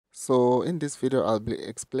So in this video, I'll be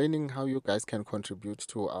explaining how you guys can contribute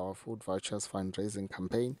to our food vouchers fundraising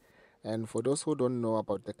campaign. And for those who don't know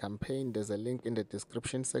about the campaign, there's a link in the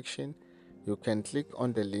description section. You can click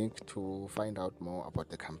on the link to find out more about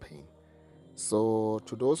the campaign. So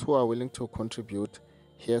to those who are willing to contribute,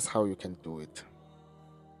 here's how you can do it.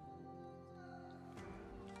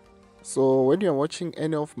 So when you're watching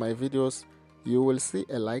any of my videos, you will see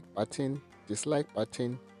a like button, dislike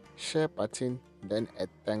button, share button, then a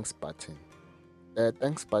thanks button. The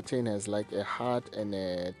thanks button has like a heart and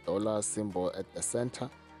a dollar symbol at the center.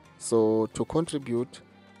 So to contribute,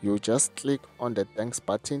 you just click on the thanks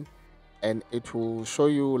button and it will show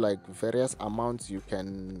you like various amounts you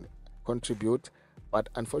can contribute. But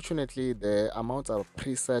unfortunately, the amounts are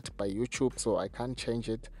preset by YouTube, so I can't change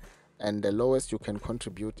it. And the lowest you can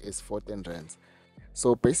contribute is 14 rands.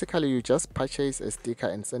 So basically, you just purchase a sticker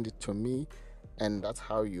and send it to me, and that's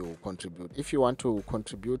how you contribute. If you want to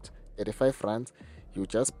contribute 35 rands, you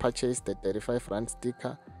just purchase the 35 rand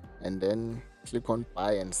sticker and then click on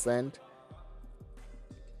buy and send.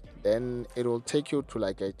 Then it will take you to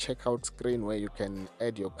like a checkout screen where you can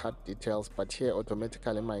add your card details, but here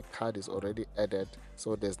automatically my card is already added,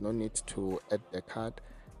 so there's no need to add the card.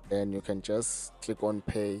 Then you can just click on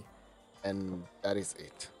pay, and that is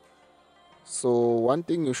it. So one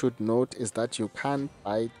thing you should note is that you can't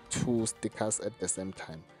buy two stickers at the same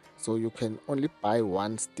time. So you can only buy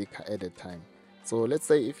one sticker at a time. So let's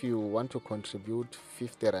say if you want to contribute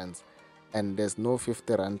 50 rands and there's no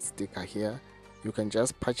 50 rand sticker here, you can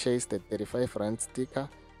just purchase the 35 rand sticker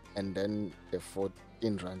and then the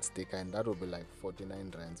 14 rand sticker, and that will be like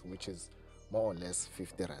 49 rands, which is more or less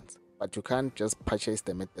 50 rands. But you can't just purchase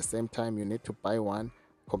them at the same time. You need to buy one,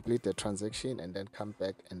 complete the transaction, and then come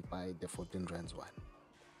back and buy the 14 rands one.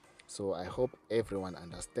 So I hope everyone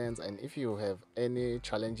understands, and if you have any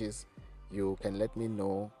challenges, you can let me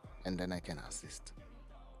know and then I can assist.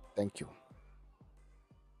 Thank you.